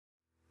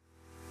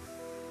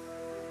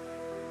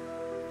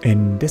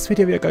In this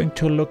video, we are going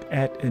to look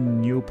at a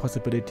new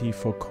possibility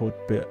for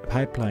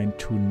CodePipeline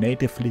to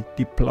natively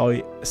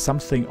deploy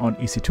something on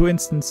EC2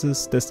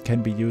 instances. This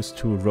can be used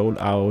to roll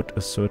out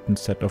a certain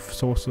set of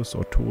sources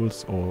or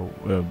tools or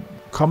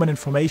common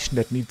information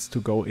that needs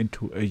to go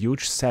into a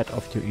huge set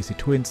of your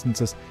EC2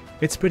 instances.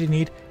 It's pretty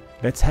neat.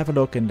 Let's have a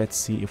look and let's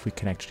see if we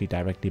can actually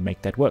directly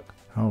make that work.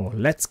 Oh,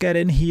 let's get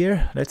in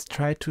here. Let's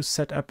try to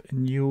set up a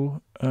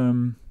new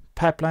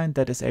pipeline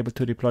that is able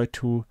to deploy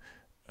to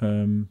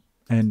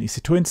an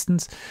EC2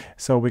 instance.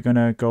 So we're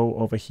gonna go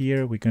over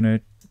here. We're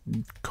gonna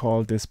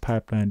call this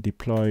pipeline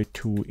deploy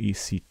to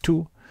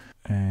EC2,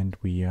 and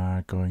we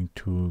are going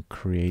to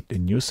create a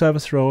new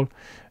service role.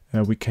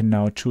 We can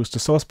now choose the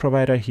source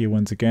provider. Here,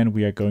 once again,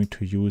 we are going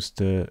to use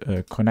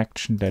the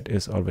connection that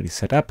is already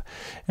set up,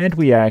 and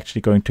we are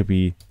actually going to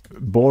be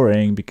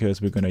boring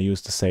because we're going to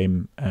use the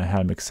same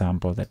Helm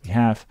example that we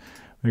have.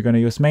 We're going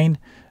to use main.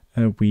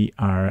 We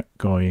are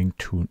going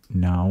to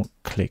now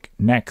click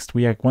next.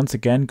 We are once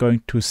again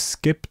going to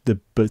skip the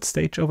build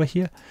stage over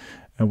here.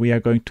 We are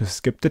going to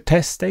skip the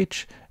test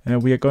stage.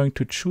 We are going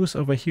to choose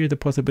over here the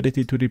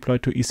possibility to deploy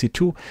to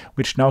EC2,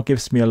 which now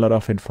gives me a lot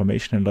of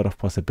information, a lot of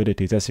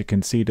possibilities. As you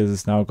can see, this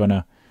is now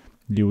gonna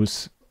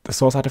use the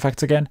source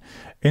artifacts again.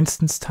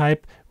 Instance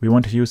type, we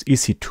want to use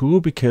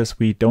EC2 because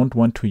we don't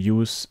want to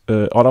use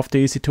all of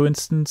the EC2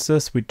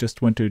 instances. We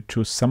just want to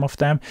choose some of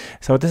them.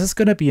 So this is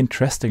going to be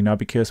interesting now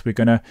because we're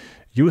going to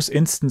use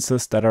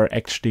instances that are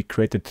actually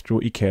created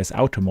through EKS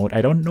auto mode.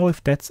 I don't know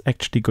if that's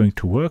actually going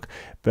to work,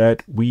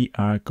 but we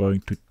are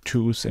going to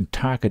choose and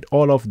target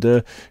all of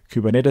the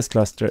Kubernetes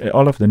cluster,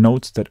 all of the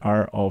nodes that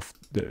are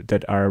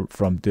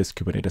from this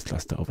Kubernetes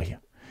cluster over here.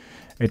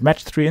 It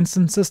matched 3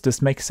 instances.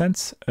 This makes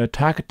sense. A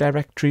target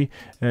directory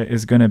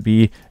is going to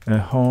be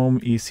home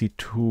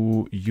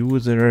EC2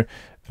 user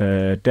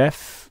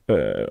dev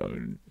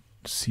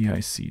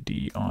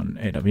CI/CD on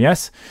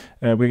AWS.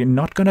 We're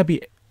not going to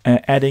be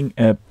adding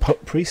a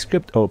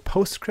prescript or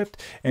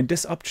postscript. And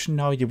this option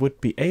now you would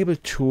be able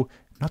to,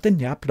 not in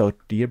the upload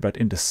here, but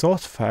in the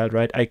source file,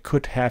 right? I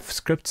could have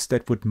scripts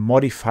that would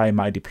modify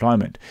my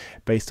deployment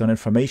based on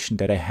information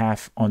that I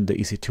have on the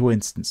EC2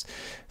 instance.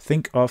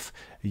 Think of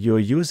you're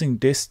using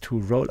this to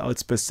roll out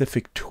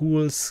specific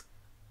tools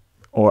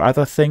or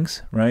other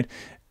things, right?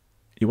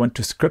 You want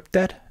to script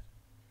that.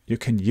 You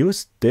can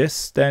use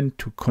this then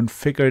to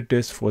configure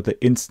this for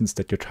the instance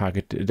that you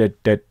target,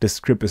 that the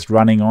script is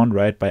running on,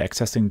 right? By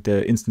accessing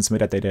the instance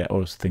metadata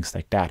or things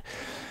like that.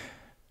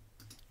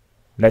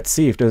 Let's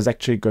see if this is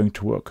actually going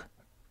to work.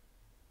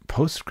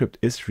 PostScript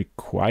is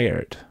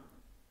required.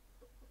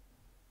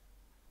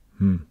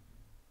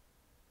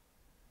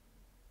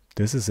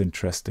 This is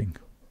interesting.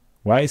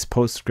 Why is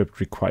PostScript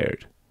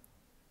required?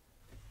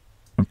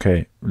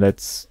 Okay,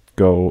 let's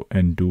go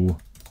and do.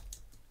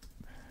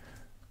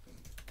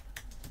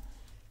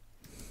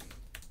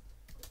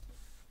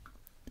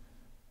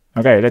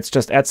 Okay, let's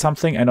just add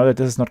something. I know that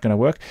this is not going to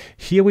work.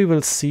 Here we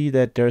will see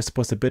that there's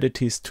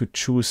possibilities to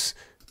choose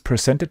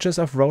percentages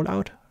of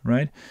rollout,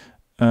 right?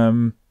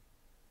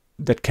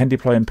 That can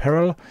deploy in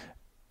parallel.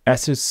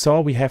 As you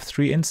saw, we have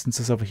 3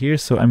 instances over here,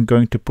 so I'm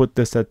going to put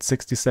this at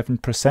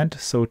 67%,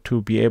 so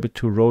to be able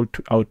to roll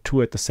out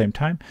 2 at the same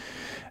time.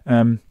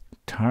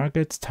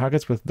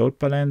 Targets with load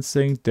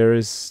balancing. There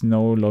is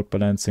no load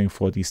balancing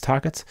for these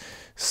targets.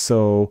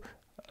 So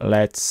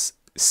let's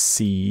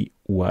see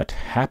what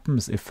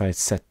happens if I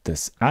set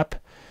this up.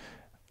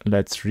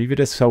 Let's review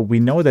this. So we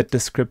know that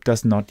this script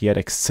does not yet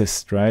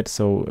exist, right?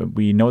 So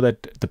we know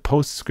that the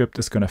post script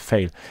is going to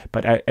fail,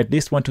 but I at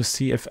least want to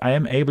see if I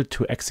am able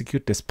to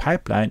execute this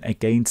pipeline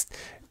against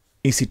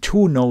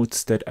EC2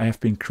 nodes that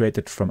have been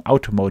created from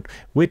auto mode,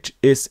 which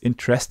is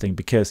interesting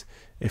because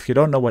if you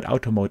don't know what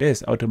auto mode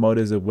is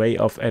a way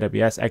of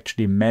AWS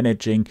actually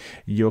managing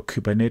your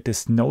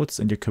Kubernetes nodes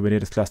and your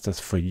Kubernetes clusters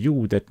for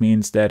you. That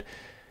means that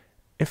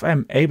if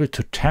I'm able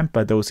to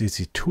tamper those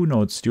EC2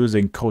 nodes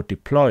using code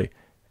deploy,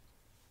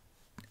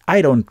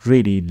 I don't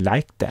really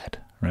like that,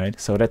 right?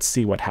 So let's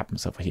see what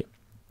happens over here.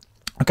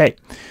 Okay.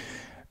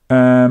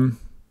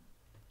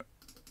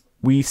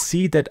 We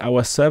see that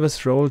our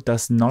service role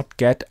does not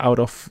get out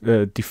of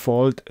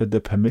default the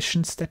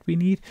permissions that we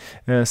need.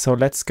 So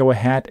let's go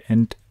ahead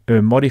and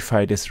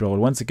modify this role.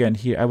 Once again,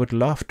 here, I would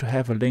love to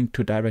have a link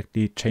to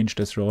directly change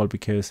this role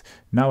because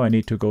now I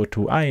need to go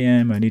to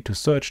IAM. I need to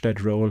search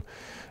that role,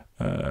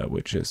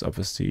 which is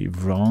obviously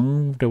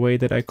wrong the way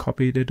that I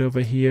copied it over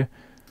here.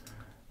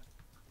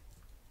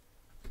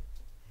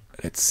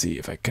 Let's see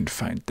if I can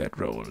find that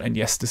role. And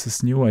yes, this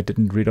is new. I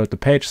didn't read out the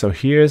page. So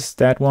here's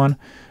that one.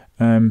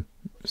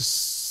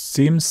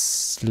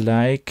 Seems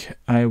like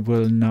I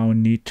will now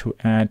need to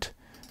add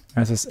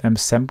SSM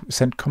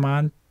send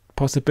command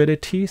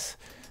possibilities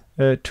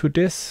to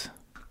this.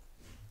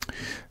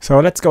 So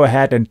let's go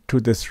ahead and to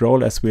this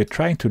role. As we're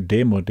trying to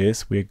demo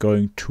this, we're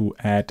going to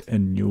add a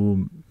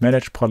new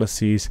manage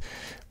policies,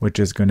 which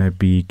is going to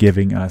be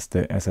giving us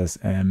the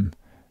SSM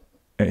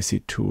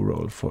EC2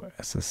 role for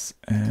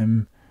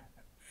SSM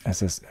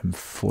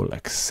full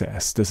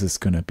access. This is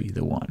going to be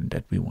the one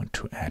that we want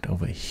to add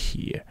over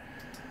here.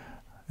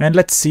 And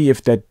let's see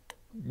if that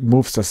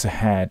moves us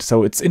ahead.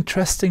 So it's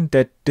interesting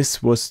that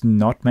this was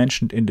not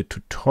mentioned in the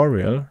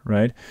tutorial,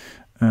 right?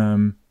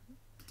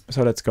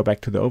 So let's go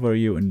back to the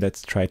overview and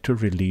let's try to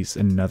release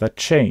another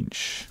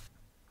change.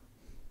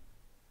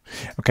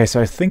 Okay, so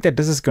I think that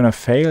this is going to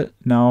fail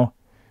now.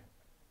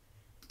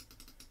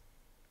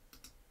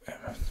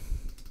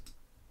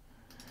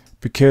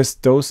 Because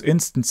those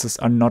instances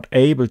are not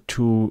able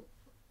to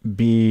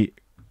be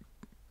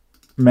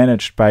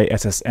managed by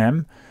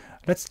SSM.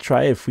 Let's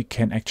try if we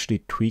can actually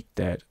tweak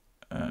that.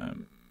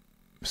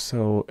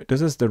 So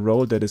this is the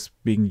role that is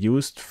being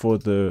used for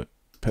the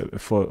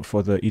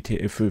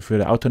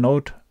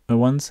Autonode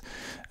ones.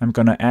 I'm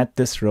gonna add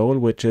this role,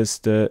 which is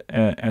the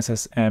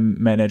SSM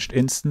managed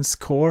instance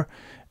core,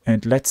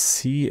 and let's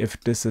see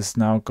if this is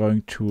now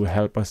going to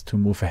help us to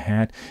move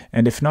ahead.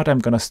 And if not, I'm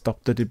gonna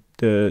stop the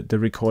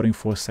recording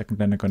for a second,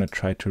 then I'm gonna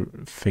try to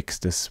fix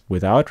this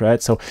without,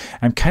 right? So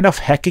I'm kind of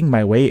hacking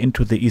my way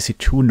into the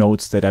EC2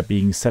 nodes that are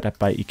being set up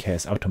by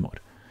EKS Automode.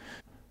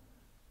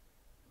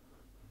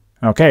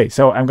 Okay,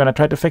 so I'm gonna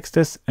try to fix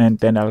this and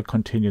then I'll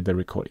continue the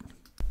recording.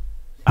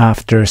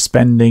 After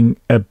spending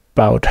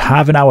about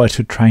half an hour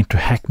to trying to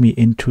hack me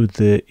into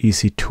the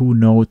EC2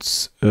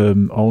 nodes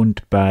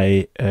owned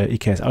by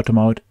EKS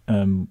Automode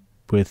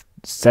with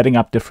setting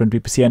up different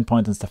VPC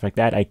endpoints and stuff like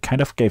that, I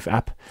kind of gave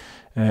up.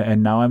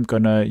 And now I'm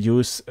gonna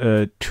use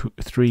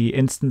 3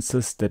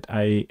 instances that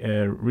I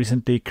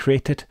recently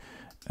created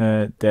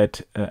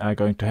that are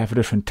going to have a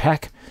different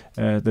tag.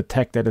 The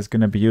tag that is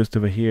going to be used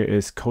over here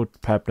is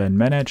CodePipeline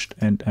managed,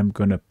 and I'm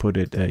going to put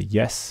it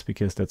yes,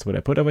 because that's what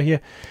I put over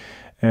here.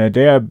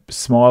 They are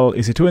small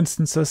EC2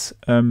 instances,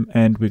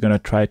 and we're going to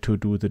try to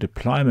do the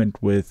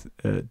deployment with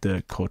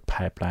the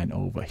CodePipeline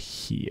over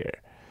here.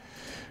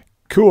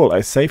 Cool,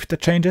 I saved the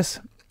changes.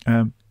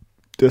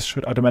 This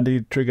should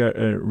automatically trigger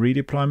a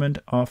redeployment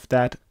of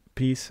that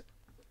piece.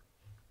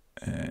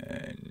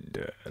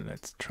 And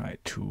let's try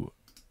to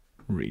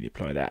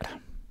redeploy that.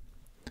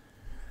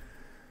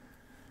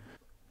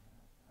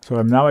 So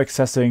I'm now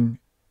accessing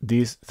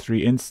these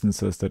 3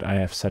 instances that I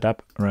have set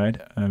up, right,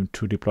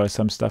 to deploy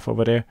some stuff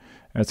over there.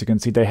 As you can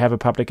see, they have a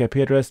public IP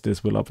address.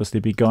 This will obviously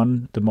be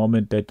gone the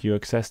moment that you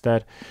access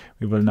that.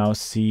 We will now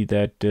see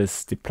that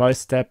this deploy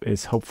step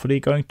is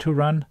hopefully going to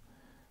run.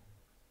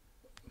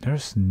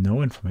 There's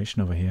no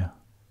information over here.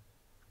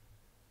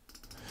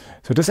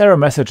 So this error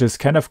message is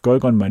kind of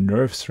going on my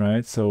nerves,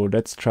 right? So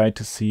let's try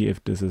to see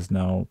if this is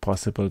now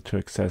possible to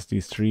access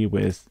these 3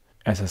 with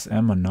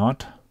SSM or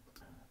not.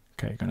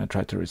 Okay, gonna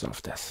try to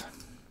resolve this.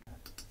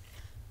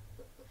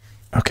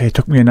 Okay, it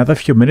took me another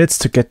few minutes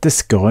to get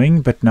this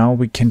going, but now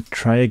we can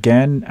try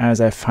again,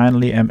 as I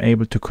finally am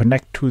able to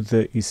connect to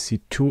the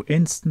EC2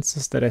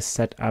 instances that I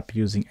set up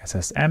using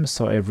SSM.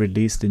 So I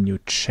released a new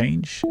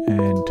change,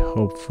 and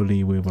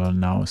hopefully we will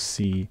now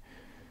see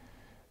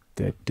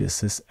that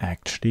this is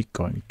actually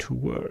going to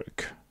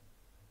work.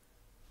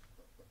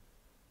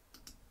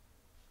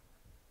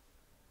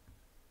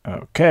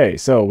 Okay,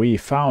 so we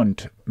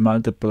found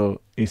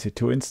multiple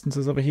EC2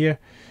 instances over here.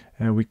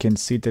 We can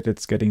see that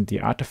it's getting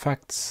the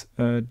artifacts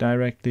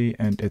directly,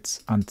 and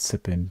it's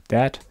unzipping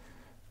that.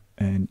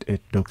 And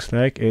it looks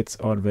like it's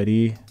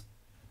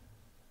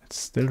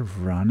still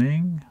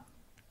running.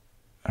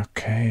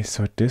 Okay,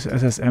 so this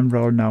SSM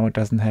role now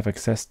doesn't have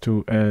access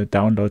to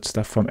download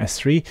stuff from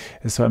S3.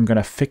 So I'm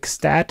gonna fix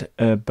that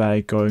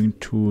by going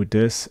to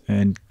this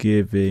and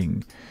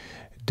giving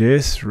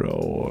this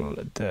role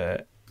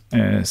the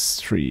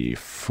S3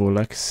 full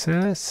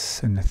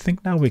access. And I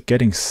think now we're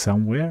getting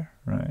somewhere,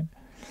 right?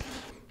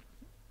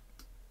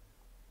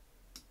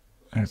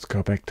 Let's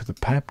go back to the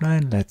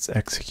pipeline. Let's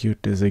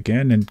execute this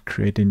again and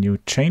create a new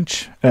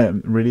change,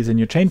 release a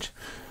new change.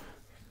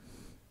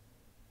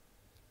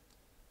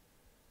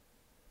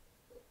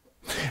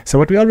 So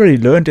what we already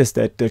learned is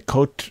that the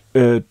code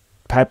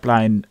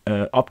pipeline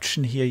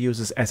option here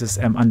uses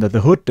SSM under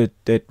the hood.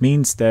 That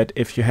means that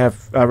if you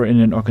are in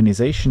an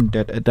organization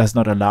that does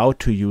not allow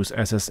to use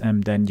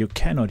SSM, then you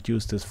cannot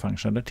use this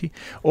functionality,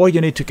 or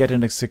you need to get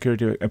a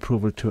security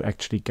approval to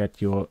actually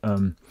get your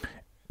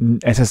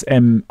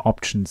SSM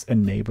options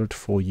enabled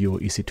for your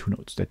EC2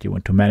 nodes that you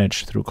want to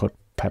manage through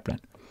CodePipeline.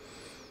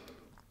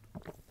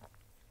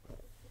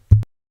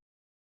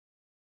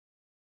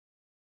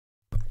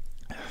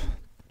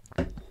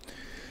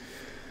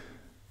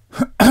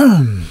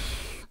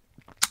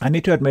 I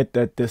need to admit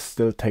that this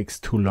still takes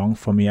too long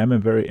for me. I'm a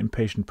very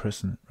impatient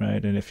person,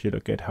 right? And if you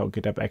look at how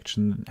GitHub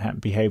Action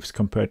behaves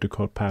compared to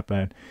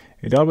CodePipeline,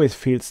 it always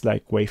feels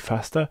like way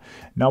faster.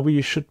 Now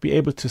we should be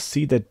able to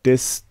see that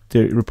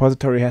the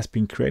repository has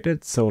been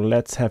created. So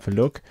let's have a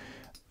look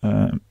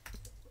on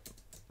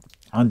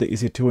the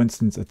EC2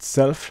 instance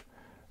itself.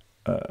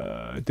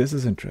 This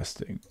is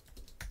interesting.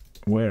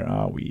 Where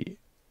are we?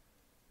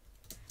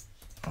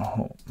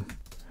 Oh.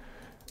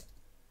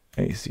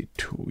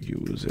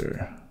 EC2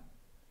 user.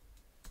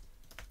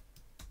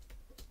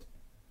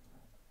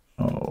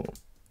 Oh.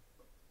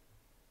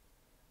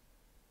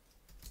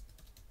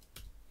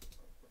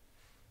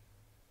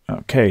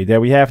 Okay, there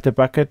we have the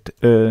bucket,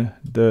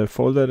 the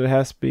folder that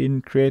has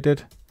been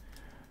created.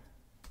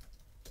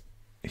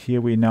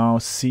 here we now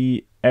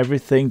see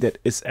everything that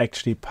is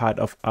actually part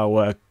of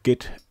our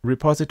Git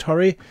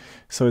repository.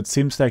 So it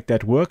seems like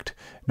that worked.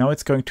 Now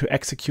it's going to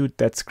execute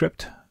that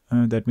script.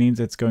 That means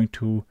it's going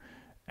to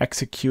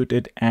execute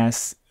it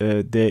as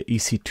the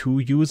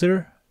EC2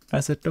 user,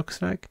 as it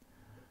looks like.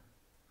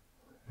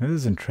 This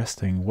is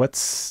interesting.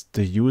 What's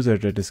the user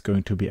that is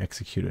going to be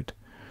executed?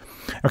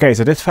 Okay,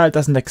 so this file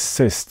doesn't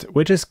exist,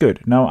 which is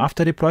good. Now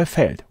after deploy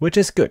failed, which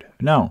is good.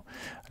 Now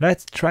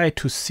let's try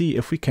to see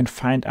if we can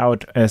find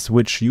out as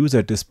which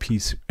user this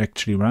piece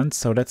actually runs.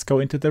 So let's go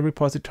into the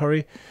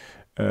repository,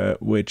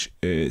 which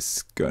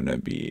is gonna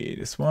be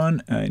this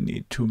one. I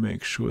need to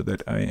make sure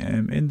that I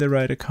am in the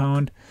right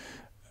account.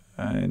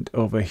 And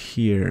over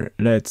here,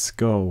 let's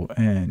go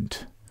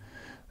and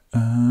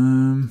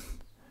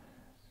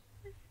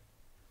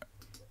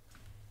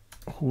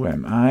who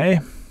am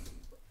I?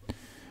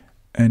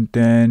 And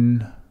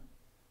then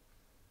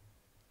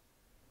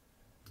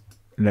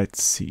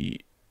let's see.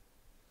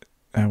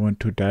 I want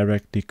to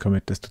directly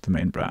commit this to the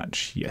main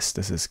branch. Yes,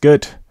 this is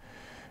good.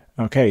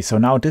 Okay, so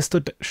now this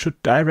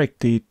should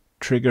directly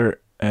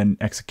trigger an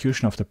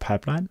execution of the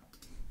pipeline.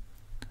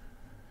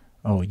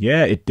 Oh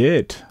yeah, it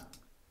did.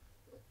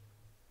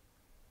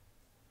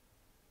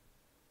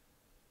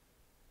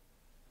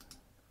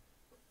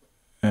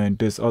 And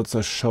this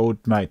also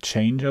showed my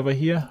change over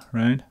here,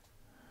 right?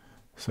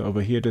 So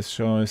over here, this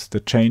shows the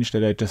change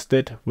that I just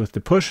did with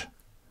the push.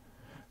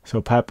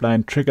 So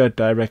pipeline triggered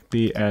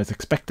directly as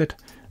expected.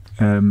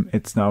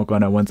 It's now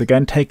gonna once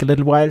again take a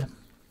little while.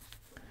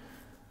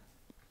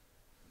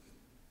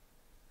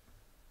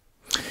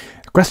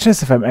 The question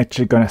is if I'm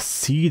actually gonna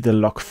see the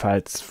log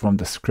files from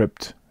the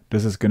script.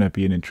 This is gonna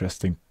be an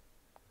interesting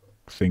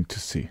thing to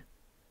see.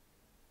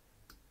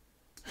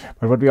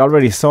 But what we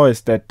already saw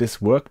is that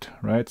this worked,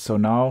 right? So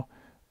now,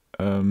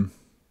 oh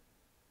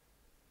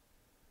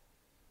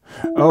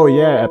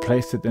yeah, I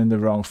placed it in the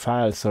wrong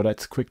file. So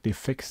let's quickly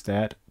fix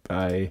that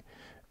by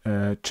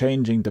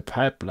changing the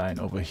pipeline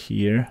over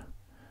here.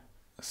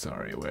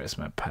 Sorry, where's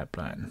my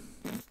pipeline?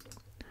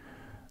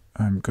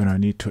 I'm gonna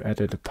need to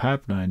edit the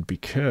pipeline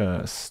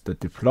because the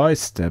deploy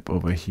step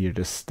over here,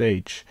 the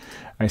stage,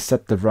 I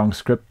set the wrong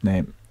script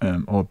name,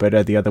 or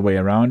better the other way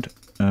around.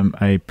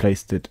 I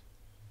placed it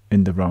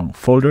in the wrong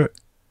folder.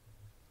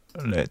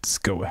 Let's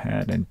go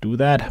ahead and do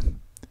that.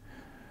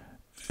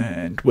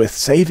 And with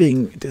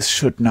saving, this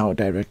should now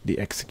directly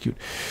execute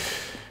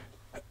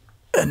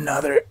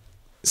another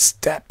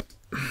step.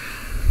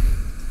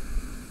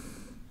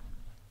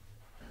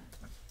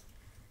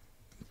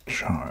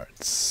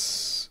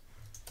 Charts.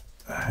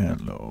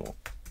 Hello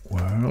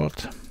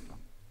world.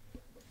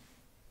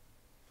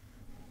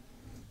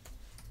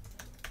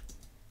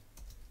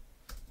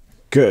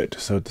 Good.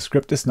 So the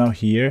script is now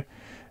here.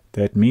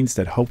 That means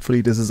that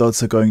hopefully this is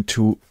also going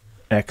to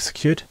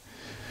execute.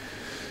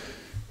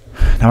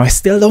 Now I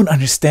still don't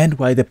understand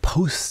why the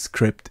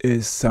PostScript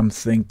is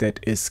something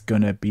that is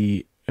gonna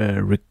be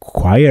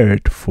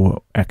required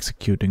for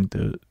executing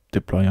the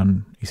deploy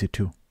on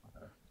EC2.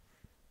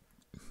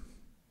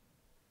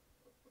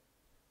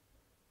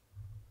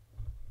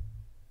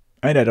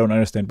 And I don't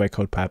understand why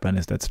CodePipeline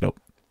is that slow.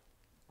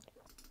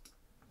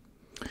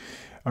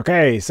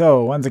 Okay,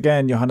 so once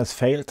again, Johannes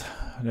failed.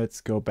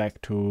 Let's go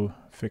back to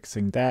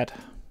fixing that.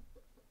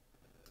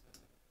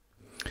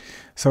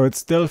 So it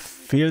still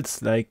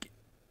feels like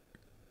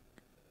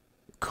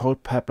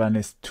CodePipeline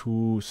is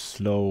too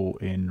slow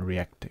in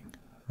reacting,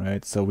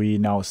 right? So we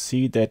now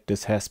see that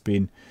this has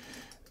been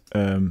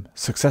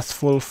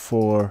successful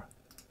for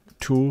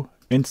 2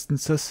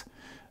 instances.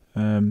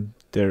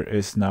 There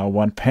is now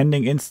one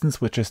pending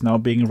instance which is now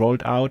being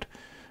rolled out.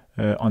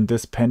 On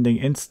this pending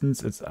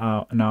instance, it's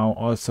now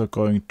also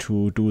going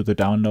to do the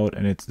download,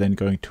 and it's then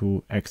going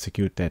to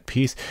execute that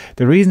piece.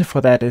 The reason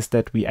for that is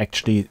that we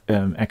actually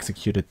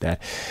executed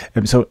that.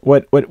 So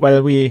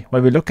while we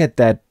look at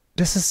that,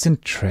 this is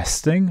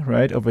interesting,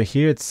 right? Over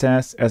here it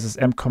says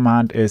SSM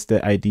command is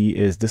the ID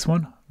is this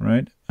one,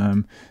 right?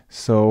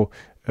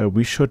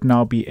 We should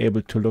now be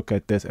able to look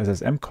at this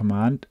SSM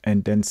command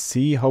and then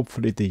see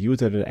hopefully the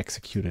user that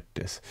executed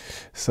this.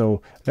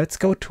 So let's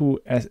go to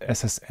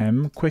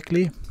SSM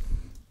quickly.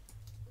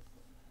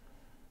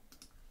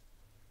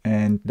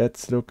 And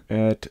let's look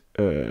at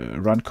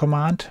run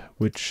command,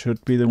 which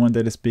should be the one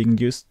that is being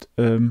used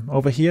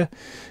over here,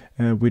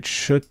 which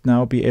should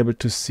now be able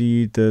to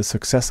see the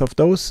success of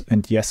those.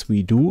 And yes,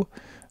 we do.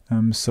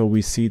 So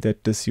we see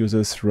that this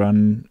uses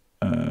run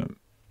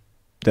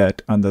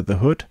that under the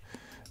hood.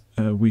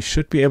 We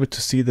should be able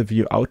to see the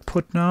view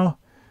output now.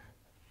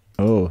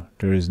 Oh,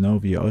 there is no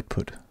view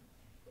output.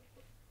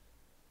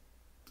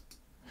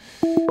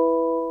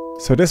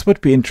 So this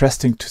would be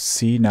interesting to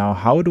see now.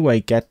 How do I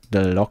get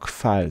the log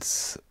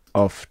files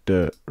of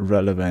the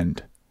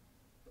relevant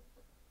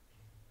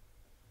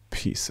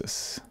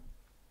pieces?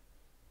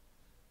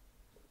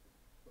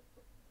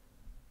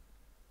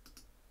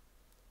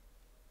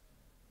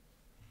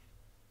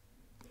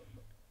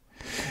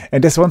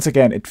 And this, once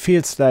again, it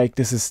feels like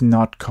this is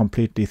not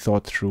completely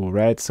thought through,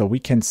 right? So we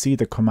can see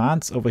the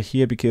commands over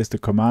here because the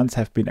commands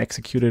have been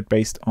executed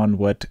based on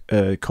what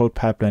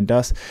CodePipeline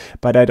does,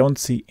 but I don't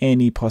see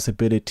any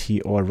possibility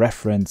or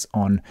reference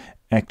on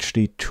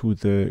actually to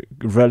the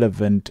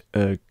relevant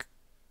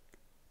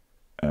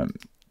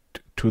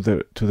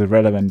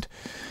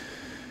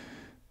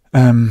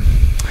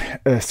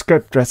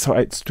script, right? So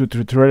it's to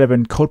the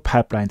relevant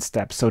CodePipeline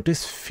steps. So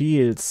this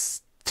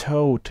feels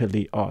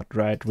totally odd,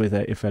 right?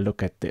 If I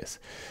look at this,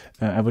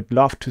 I would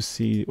love to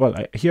see, well,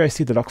 here I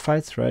see the log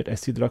files, right? I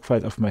see the log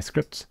files of my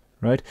scripts,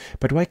 right?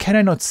 But why can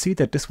I not see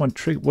that this one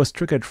was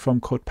triggered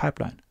from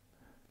CodePipeline?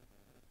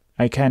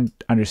 I can't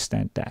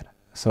understand that.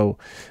 So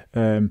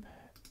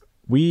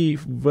we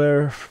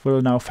will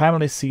now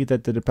finally see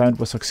that the deployment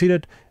was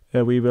succeeded.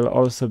 We will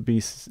also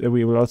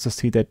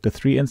see that the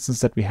 3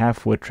 instances that we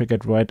have were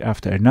triggered right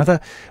after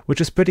another,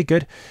 which is pretty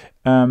good.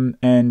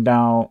 And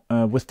now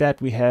with that,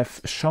 we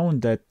have shown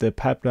that the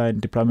pipeline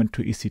deployment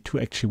to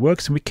EC2 actually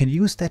works, and we can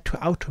use that to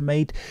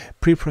automate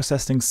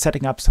pre-processing,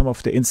 setting up some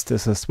of the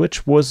instances,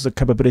 which was a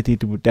capability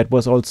that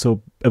was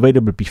also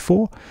available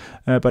before.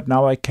 But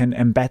now I can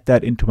embed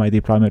that into my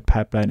deployment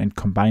pipeline and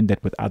combine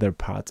that with other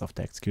parts of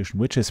the execution,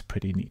 which is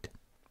pretty neat.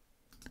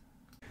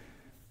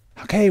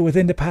 Okay,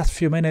 within the past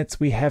few minutes,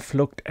 we have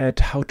looked at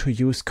how to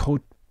use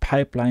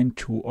CodePipeline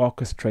to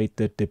orchestrate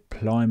the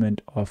deployment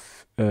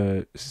of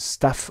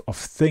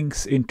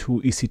things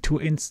into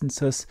EC2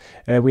 instances.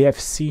 We have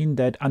seen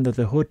that under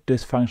the hood,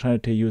 this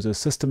functionality uses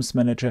Systems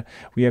Manager.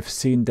 We have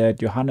seen that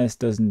Johannes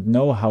doesn't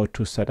know how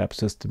to set up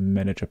System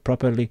Manager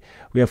properly.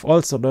 We have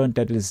also learned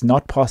that it is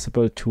not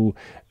possible to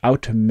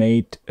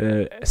automate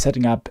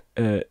setting up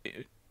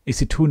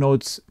EC2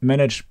 nodes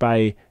managed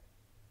by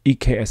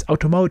EKS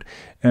Auto Mode,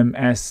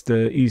 as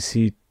the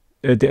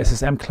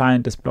SSM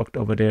client is blocked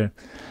over there.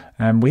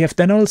 We have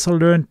then also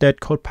learned that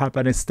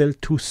CodePipeline is still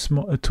too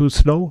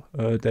slow.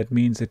 That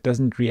means it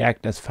doesn't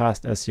react as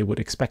fast as you would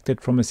expect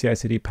it from a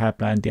CI/CD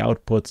pipeline. The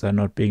outputs are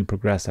not being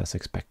progressed as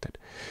expected.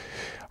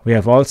 We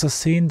have also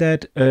seen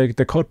that the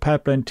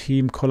CodePipeline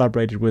team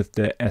collaborated with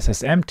the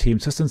SSM team,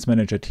 Systems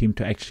Manager team,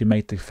 to actually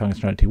make the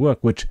functionality work,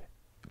 which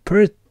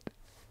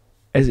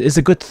is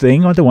a good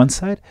thing on the one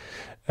side.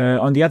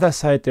 On the other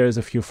side, there's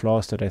a few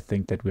flaws that I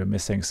think that we're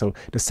missing. So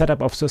the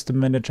setup of System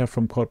Manager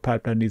from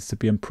CodePipeline needs to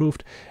be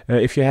improved.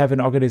 If you have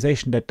an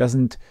organization that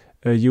doesn't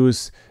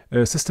use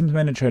System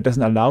Manager,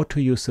 doesn't allow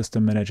to use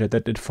System Manager,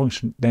 then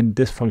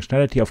this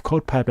functionality of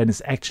CodePipeline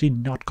is actually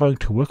not going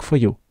to work for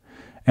you.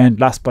 And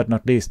last but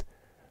not least,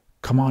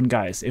 come on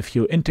guys, if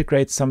you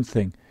integrate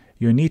something,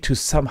 you need to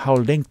somehow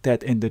link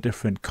that in the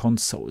different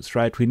consoles,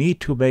 right? We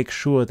need to make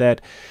sure that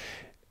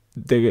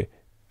the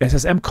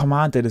SSM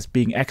command that is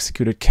being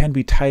executed can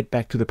be tied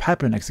back to the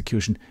pipeline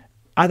execution.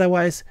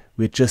 Otherwise,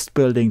 we're just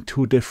building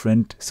 2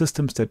 different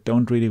systems that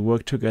don't really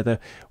work together,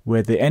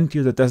 where the end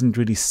user doesn't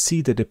really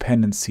see the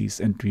dependencies,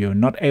 and you're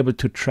not able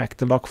to track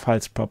the log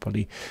files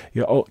properly.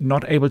 You're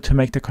not able to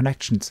make the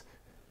connections.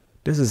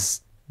 This is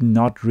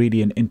not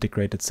really an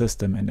integrated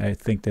system, and I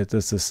think that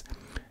this is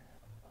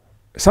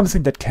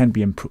something that can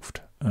be improved.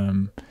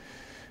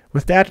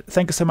 With that,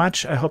 thank you so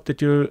much. I hope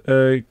that you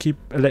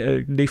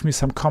leave me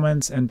some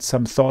comments and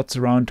some thoughts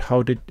around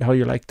how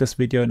you liked this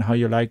video and how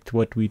you liked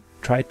what we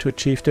tried to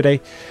achieve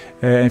today.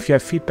 If you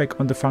have feedback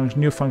on the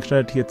new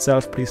functionality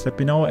itself, please let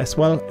me know as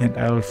well, and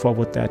I'll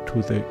forward that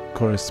to the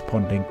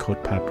corresponding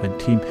CodePipeline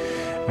team.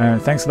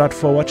 Thanks a lot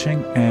for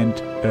watching,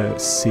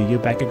 and see you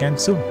back again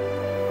soon.